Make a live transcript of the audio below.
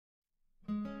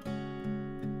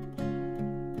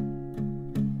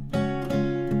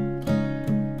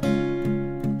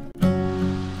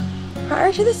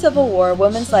Prior to the Civil War,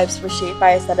 women's lives were shaped by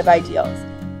a set of ideals.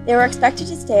 They were expected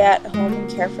to stay at home and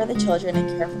care for the children and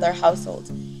care for their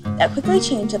households. That quickly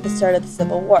changed at the start of the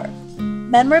Civil War.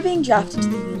 Men were being drafted to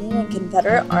the Union and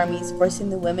Confederate armies, forcing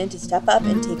the women to step up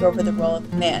and take over the role of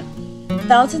command.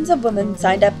 Thousands of women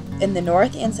signed up in the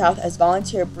North and South as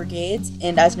volunteer brigades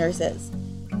and as nurses.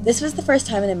 This was the first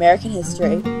time in American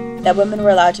history that women were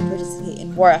allowed to participate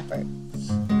in war effort.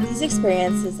 These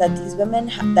experiences that these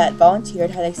women that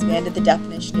volunteered had expanded the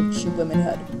definition of true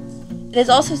womanhood. It is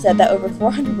also said that over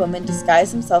 400 women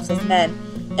disguised themselves as men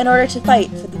in order to fight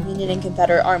for the Union and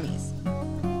Confederate armies.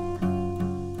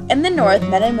 In the North,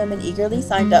 men and women eagerly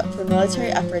signed up for military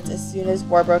efforts as soon as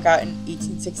war broke out in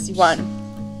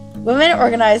 1861. Women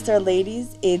organized their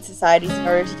ladies' aid societies in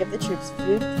order to give the troops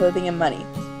food, clothing, and money.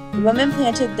 The women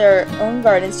planted their own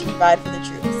gardens to provide for the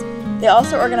troops. They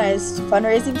also organized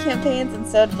fundraising campaigns and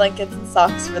sewed blankets and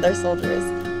socks for their soldiers.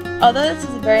 Although this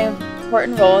was a very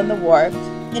important role in the war,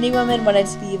 many women wanted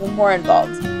to be even more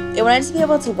involved. They wanted to be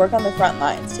able to work on the front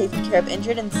lines, taking care of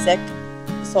injured and sick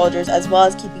soldiers as well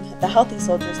as keeping the healthy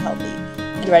soldiers healthy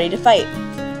and ready to fight.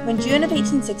 When June of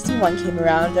 1861 came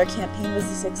around, their campaign was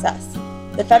a success.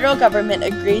 The federal government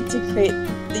agreed to create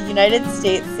the United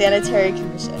States Sanitary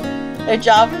Commission. Their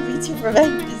job would be to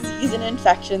prevent disease and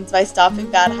infections by stopping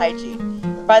bad hygiene.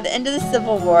 By the end of the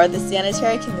Civil War, the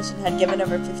Sanitary Commission had given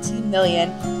over $15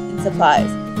 million in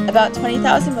supplies. About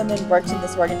 20,000 women worked in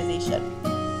this organization.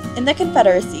 In the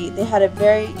Confederacy, they had a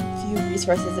very few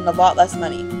resources and a lot less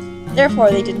money.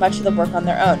 Therefore, they did much of the work on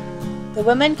their own. The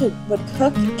women would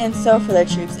cook and sew for their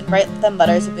troops and write them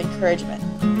letters of encouragement.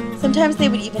 Sometimes they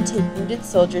would even take wounded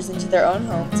soldiers into their own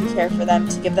home to care for them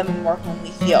to give them a more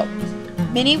homely feel.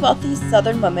 Many wealthy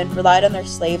Southern women relied on their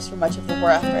slaves for much of the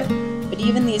war effort, but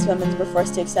even these women were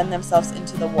forced to extend themselves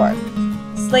into the war.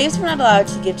 Slaves were not allowed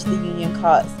to give to the Union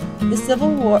cause. The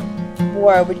Civil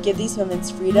War would give these women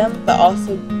freedom, but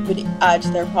also would add to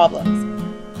their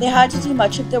problems. They had to do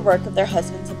much of the work of their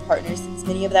husbands and partners since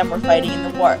many of them were fighting in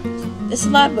the war. This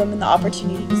allowed women the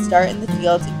opportunity to start in the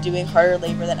fields and doing harder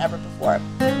labor than ever before.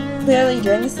 Clearly,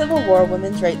 during the Civil War,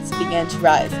 women's rights began to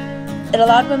rise. It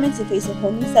allowed women to face a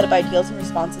whole new set of ideals and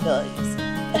responsibilities.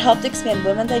 It helped expand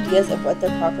women's ideas of what their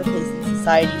proper place in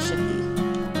society should be.